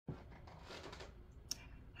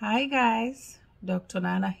Hi guys, Dr.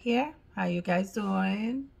 Nana here. How you guys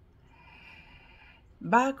doing?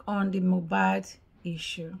 Back on the Mohbad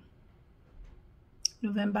issue.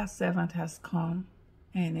 November 7th has come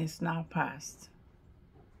and it's now past.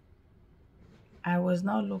 I was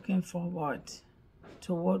not looking forward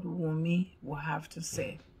to what Wunmi will have to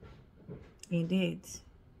say. Indeed,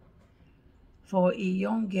 for a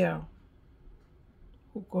young girl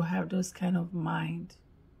who could have those kind of mind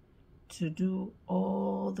to do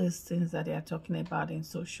all these things that they are talking about in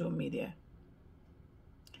social media.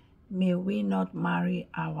 May we not marry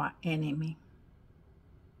our enemy.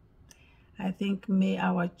 I think may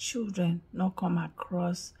our children not come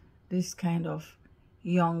across this kind of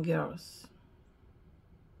young girls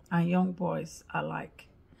and young boys alike.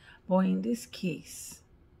 But in this case,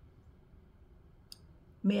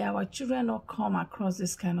 may our children not come across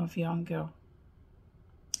this kind of young girl.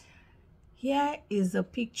 Here is a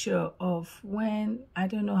picture of when, I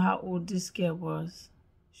don't know how old this girl was.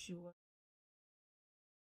 She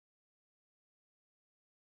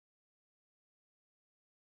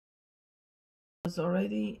was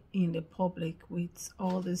already in the public with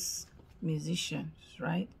all these musicians,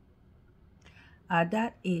 right? At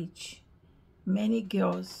that age, many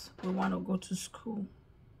girls will want to go to school.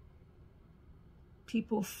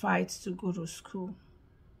 People fight to go to school.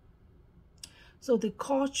 So the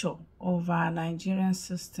culture of our Nigerian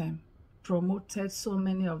system promoted so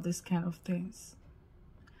many of these kind of things,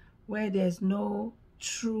 where there's no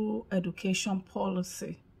true education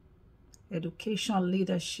policy, education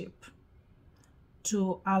leadership,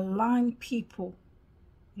 to align people,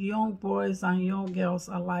 young boys and young girls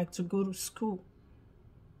alike, to go to school.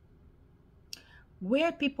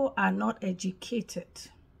 Where people are not educated,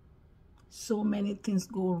 so many things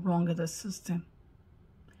go wrong in the system.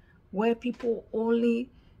 Where people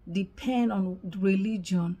only depend on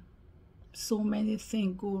religion, so many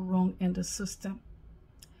things go wrong in the system.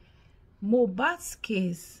 Mohbad's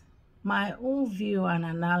case, my own view and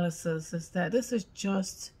analysis is that this is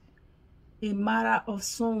just a matter of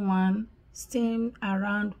someone staying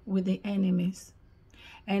around with the enemies.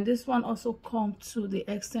 And this one also comes to the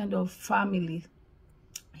extent of family.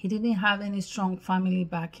 He didn't have any strong family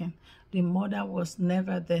backing. The mother was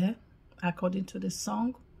never there, according to the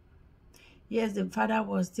song. Yes, the father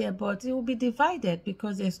was there, but it will be divided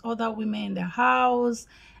because there's other women in the house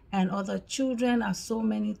and other children and so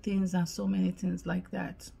many things like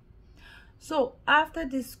that. So after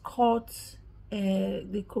this court,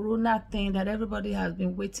 the corona thing that everybody has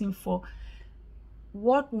been waiting for,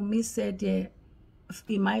 what Wunmi said there,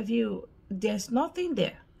 in my view, there's nothing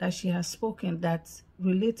there that she has spoken that's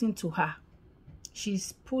relating to her.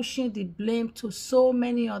 She's pushing the blame to so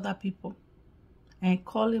many other people and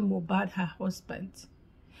calling Mohbad her husband.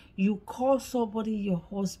 You call somebody your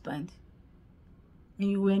husband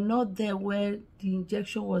and you were not there where the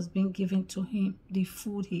injection was being given to him, the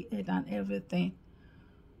food he ate and everything.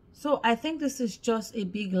 So I think this is just a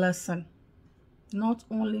big lesson, not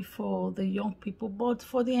only for the young people, but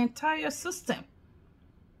for the entire system.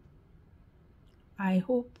 I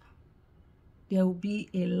hope there will be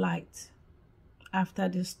a light after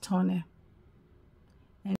this tunnel.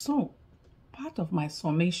 And so, part of my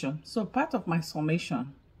summation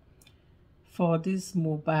for this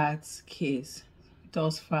Mohbad's case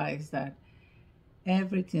thus far is that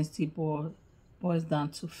everything still boils down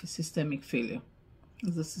to systemic failure.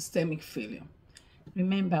 It's a systemic failure.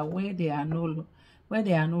 Remember, where there are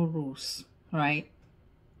no rules, right?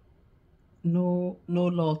 No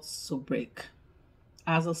laws to break.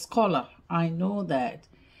 As a scholar, I know that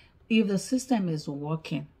if the system is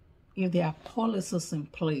working, if there are policies in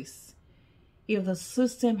place, if the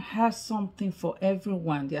system has something for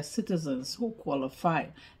everyone, their citizens who qualify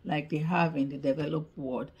like they have in the developed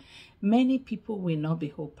world, many people will not be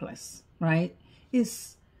hopeless, right?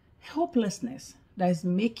 It's hopelessness that is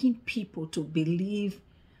making people to believe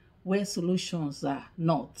where solutions are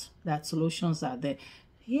not, that solutions are there.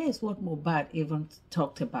 Here's what Mohbad even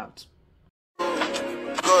talked about.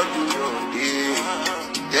 God do no day,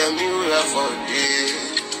 tell me where for day.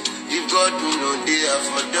 If God do no day, I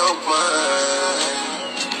for don't mind.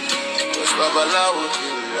 Cause Babalawo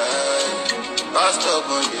dey lie, Pastor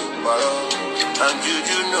gon dey paro, and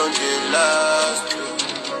Juju no dey last.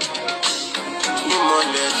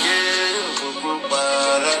 Imole dey ogun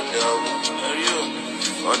parada o,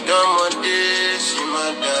 ọ̀dọ́mọdé sì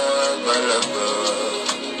máa dàgbà lágbà.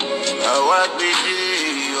 Àwa gbèdé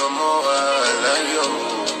ọmọ aláyọ̀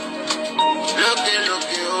o.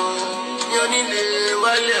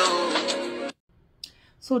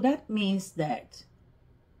 So that means that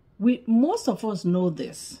most of us know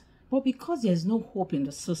this, but because there's no hope in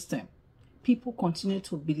the system, people continue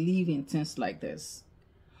to believe in things like this.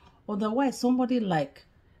 Otherwise, somebody like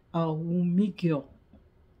Wunmi girl,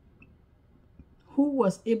 who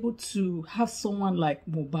was able to have someone like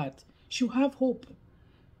Mohbad, should have hope,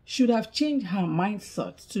 should have changed her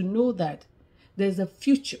mindset to know that there's a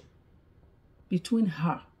future between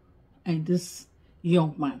her and this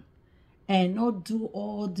young man, and not do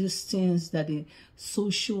all these things that the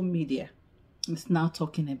social media is now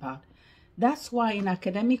talking about. That's why in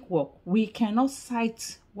academic work, we cannot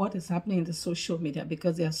cite what is happening in the social media,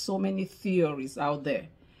 because there are so many theories out there,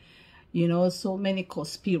 you know, so many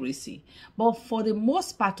conspiracy. But for the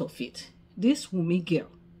most part of it, this Wunmi girl,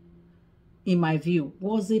 in my view,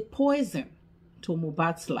 was a poison to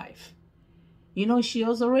Mohbad's life. You know, she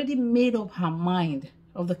has already made up her mind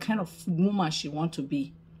of the kind of woman she wants to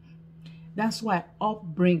be. That's why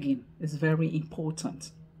upbringing is very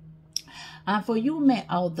important. And for you men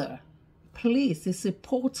out there, please, it's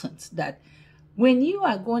important that when you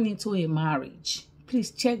are going into a marriage,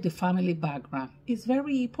 please check the family background. It's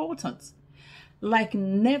very important. Like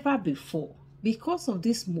never before, because of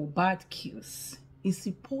this Mohbad case, it's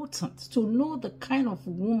important to know the kind of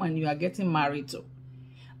woman you are getting married to.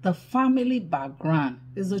 The family background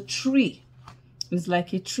is a tree. It's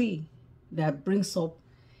like a tree that brings up,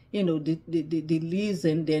 you know, the leaves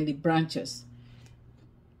and then the branches.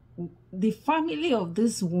 The family of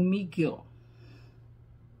this Wunmi girl,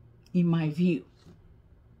 in my view,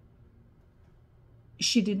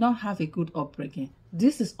 she did not have a good upbringing.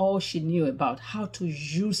 This is all she knew about, how to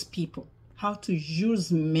use people, how to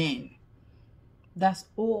use men. That's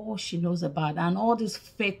all she knows about. And all these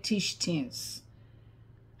fetish things.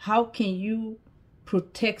 How can you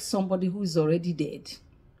protect somebody who is already dead?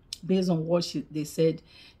 Based on what they said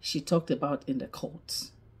she talked about in the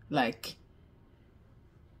courts. Like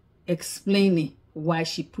explaining why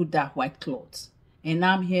she put that white cloth. And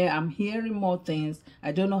I'm hearing more things.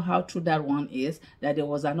 I don't know how true that one is, that there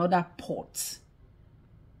was another pot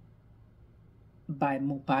by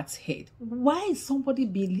Mohbad's head. Why is somebody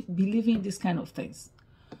believing this kind of things?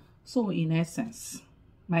 So in essence,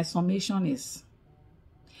 my summation is,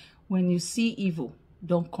 when you see evil,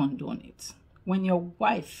 don't condone it. When your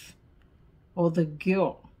wife or the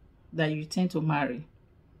girl that you tend to marry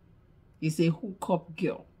is a hookup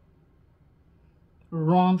girl,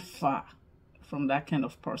 run far from that kind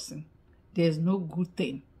of person. There's no good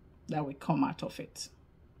thing that will come out of it.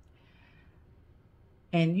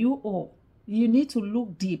 And you all, you need to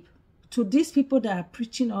look deep to these people that are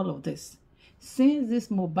preaching all of this. Since this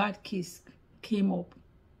Mohbad case came up,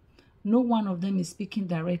 no one of them is speaking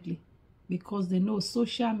directly, because they know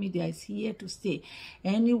social media is here to stay.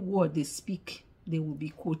 Any word they speak, they will be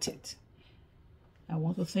quoted. I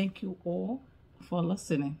want to thank you all for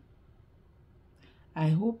listening. I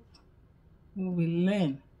hope we will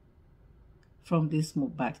learn from this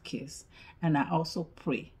Mohbad case. And I also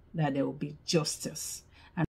pray that there will be justice